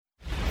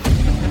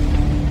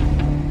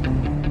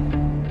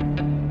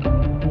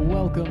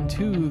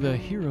to the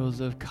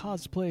Heroes of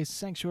Cosplay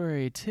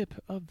Sanctuary tip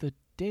of the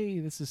day.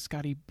 This is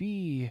Scotty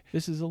B.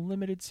 This is a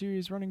limited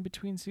series running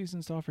between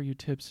seasons to offer you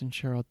tips and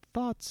share out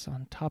thoughts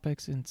on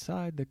topics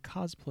inside the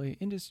cosplay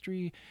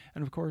industry.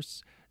 And of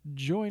course,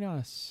 join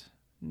us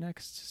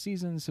next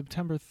season,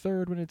 September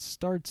 3rd, when it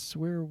starts,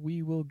 where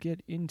we will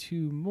get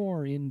into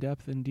more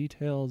in-depth and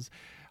details.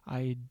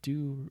 I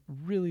do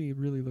really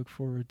look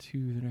forward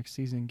to the next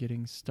season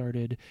getting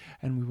started,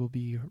 and we will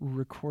be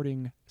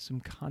recording some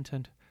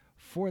content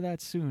for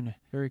that soon.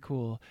 Very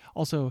cool.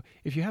 Also,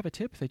 if you have a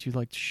tip that you'd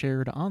like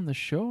shared on the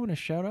show and a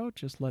shout out,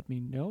 just let me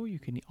know. You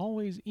can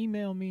always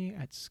email me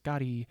at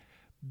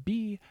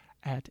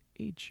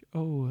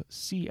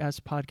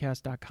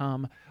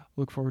scottyb@hocspodcast.com.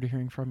 Look forward to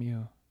hearing from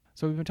you.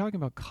 So we've been talking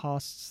about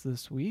costs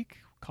this week,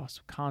 cost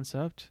of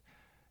concept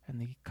and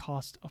the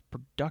cost of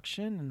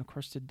production. And of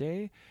course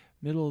today,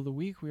 middle of the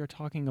week, we are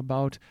talking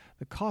about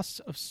the costs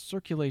of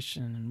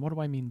circulation. And what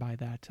do I mean by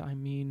that? I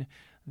mean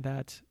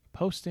that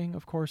posting,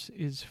 of course,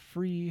 is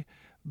free,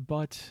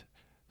 but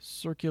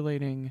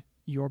circulating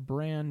your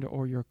brand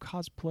or your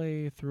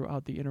cosplay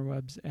throughout the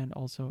interwebs and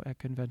also at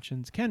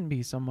conventions can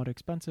be somewhat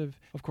expensive.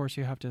 Of course,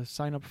 you have to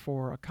sign up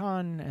for a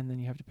con, and then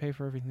you have to pay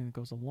for everything that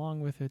goes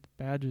along with it, the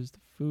badges, the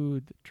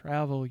food, the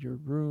travel, your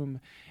room,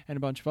 and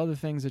a bunch of other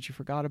things that you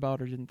forgot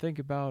about or didn't think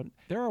about.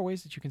 There are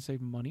ways that you can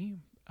save money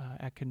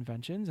at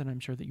conventions, and I'm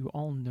sure that you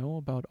all know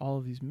about all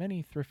of these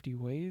many thrifty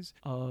ways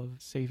of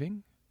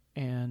saving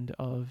and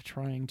of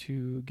trying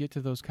to get to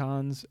those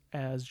cons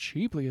as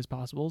cheaply as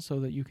possible so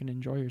that you can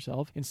enjoy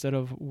yourself instead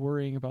of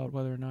worrying about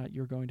whether or not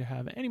you're going to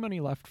have any money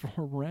left for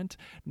rent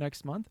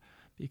next month.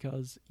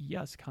 Because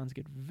yes, cons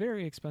get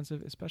very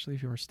expensive, especially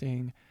if you are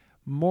staying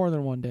more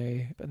than one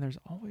day. And there's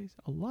always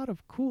a lot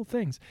of cool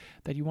things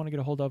that you want to get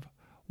a hold of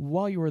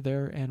while you were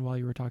there and while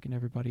you were talking to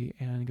everybody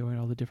and going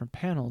to all the different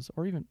panels,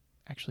 or even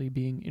actually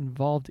being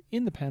involved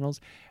in the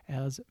panels,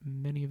 as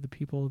many of the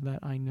people that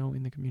I know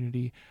in the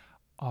community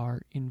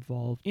are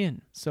involved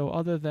in. So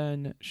other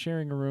than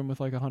sharing a room with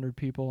like 100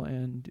 people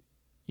and,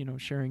 you know,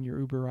 sharing your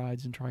Uber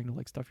rides and trying to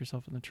like stuff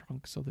yourself in the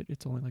trunk so that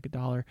it's only like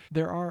 $1,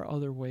 there are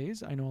other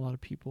ways. I know a lot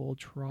of people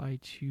try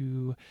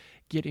to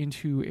get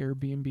into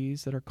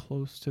Airbnbs that are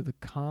close to the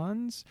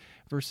cons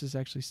versus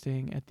actually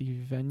staying at the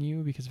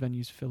venue, because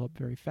venues fill up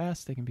very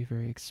fast. They can be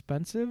very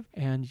expensive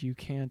and you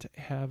can't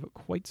have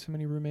quite so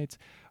many roommates.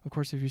 Of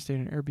course, if you stay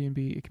in an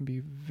Airbnb, it can be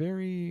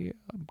very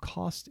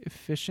cost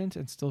efficient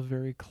and still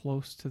very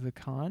close to the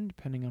con,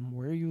 depending on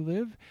where you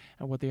live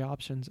and what the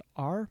options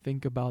are.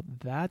 Think about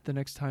that the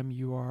next time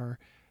you are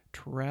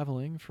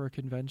traveling for a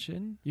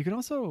convention. You can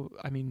also,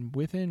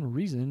 within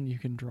reason, you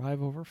can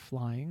drive over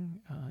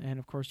flying. And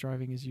of course,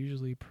 driving is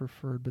usually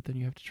preferred, but then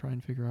you have to try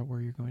and figure out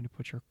where you're going to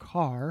put your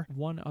car.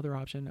 One other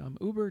option,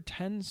 Uber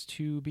tends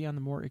to be on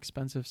the more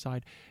expensive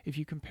side. If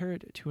you compare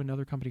it to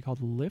another company called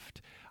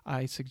Lyft,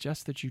 I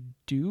suggest that you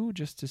do,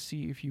 just to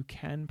see if you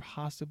can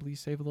possibly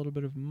save a little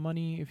bit of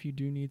money if you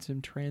do need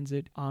some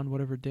transit on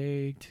whatever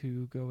day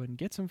to go and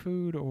get some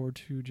food, or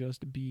to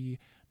just be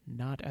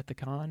not at the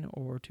con,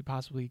 or to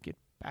possibly get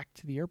back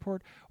to the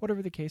airport,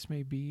 whatever the case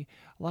may be.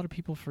 A lot of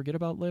people forget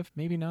about Lyft.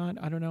 Maybe not.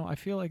 I don't know. I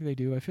feel like they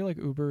do. I feel like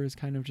Uber is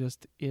kind of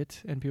just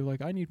it. And people are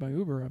like, I need my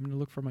Uber. I'm going to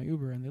look for my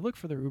Uber. And they look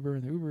for their Uber,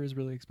 and the Uber is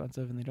really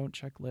expensive, and they don't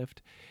check Lyft.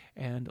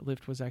 And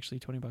Lyft was actually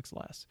 $20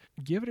 less.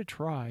 Give it a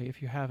try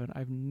if you haven't.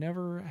 I've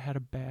never had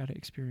a bad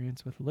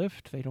experience with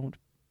Lyft. They don't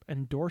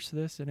endorse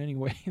this in any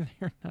way.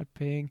 They're not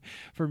paying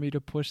for me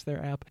to push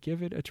their app.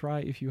 Give it a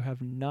try if you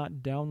have not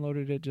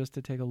downloaded it, just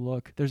to take a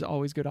look. There's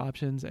always good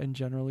options, and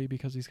generally,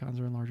 because these cons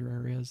are in larger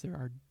areas, there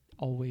are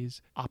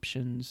always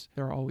options.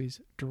 There are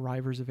always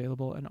drivers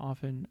available, and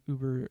often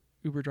Uber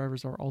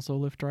drivers are also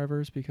Lyft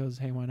drivers, because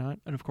hey, why not?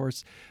 And of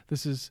course,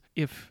 this is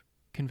if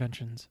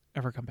conventions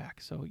ever come back.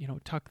 So,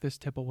 tuck this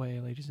tip away,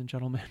 ladies and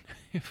gentlemen.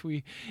 If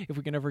we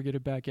can ever get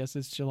it back, yes,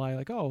 it's July.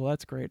 Like, oh, well,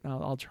 that's great.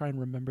 I'll try and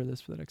remember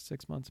this for the next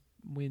 6 months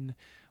when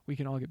we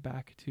can all get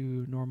back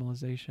to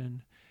normalization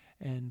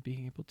and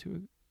being able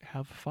to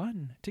have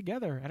fun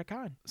together at a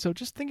con. So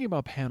just thinking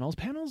about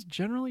panels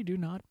generally do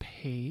not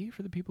pay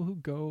for the people who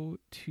go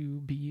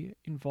to be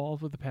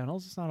involved with the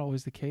panels. It's not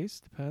always the case.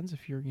 Depends.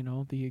 If you're,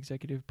 the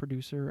executive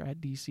producer at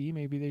DC,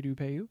 maybe they do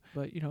pay you.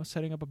 But,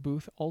 setting up a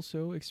booth,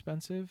 also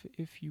expensive.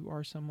 If you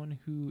are someone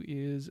who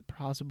is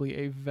possibly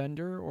a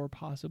vendor or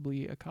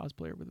possibly a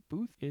cosplayer with a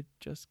booth, it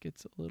just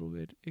gets a little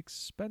bit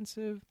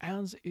expensive,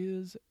 as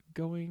is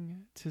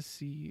going to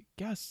see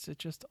guests. It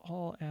just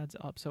all adds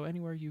up. So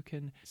anywhere you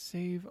can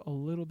save a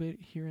little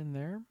bit here and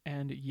there.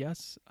 And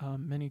yes,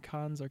 many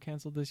cons are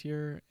canceled this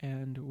year,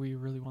 and we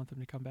really want them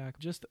to come back.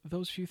 Just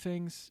those few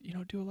things,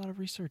 do a lot of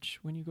research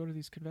when you go to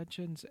these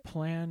conventions.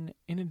 Plan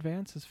in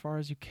advance as far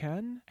as you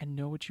can, and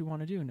know what you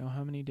want to do. Know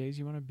how many days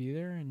you want to be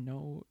there, and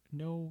know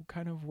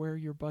kind of where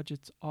your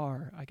budgets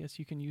are. I guess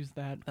you can use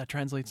that. That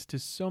translates to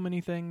so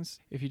many things.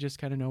 If you just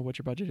kind of know what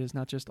your budget is,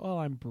 not just, oh,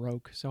 I'm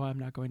broke, so I'm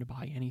not going to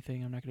buy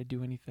anything. I'm not going to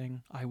do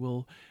anything. I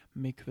will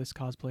make this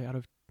cosplay out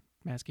of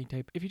masking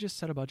tape. If you just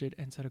set a budget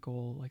and set a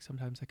goal, like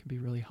sometimes that can be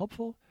really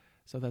helpful.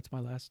 So that's my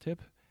last tip.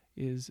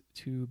 is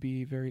to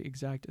be very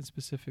exact and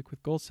specific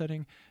with goal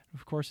setting.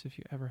 Of course, if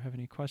you ever have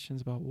any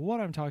questions about what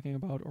I'm talking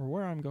about or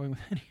where I'm going with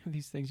any of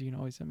these things, you can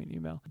always send me an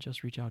email.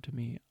 Just reach out to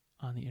me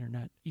on the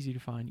internet. Easy to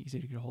find, easy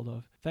to get a hold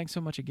of. Thanks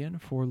so much again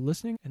for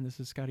listening, and this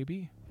is Scotty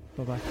B.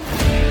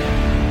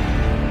 Bye-bye.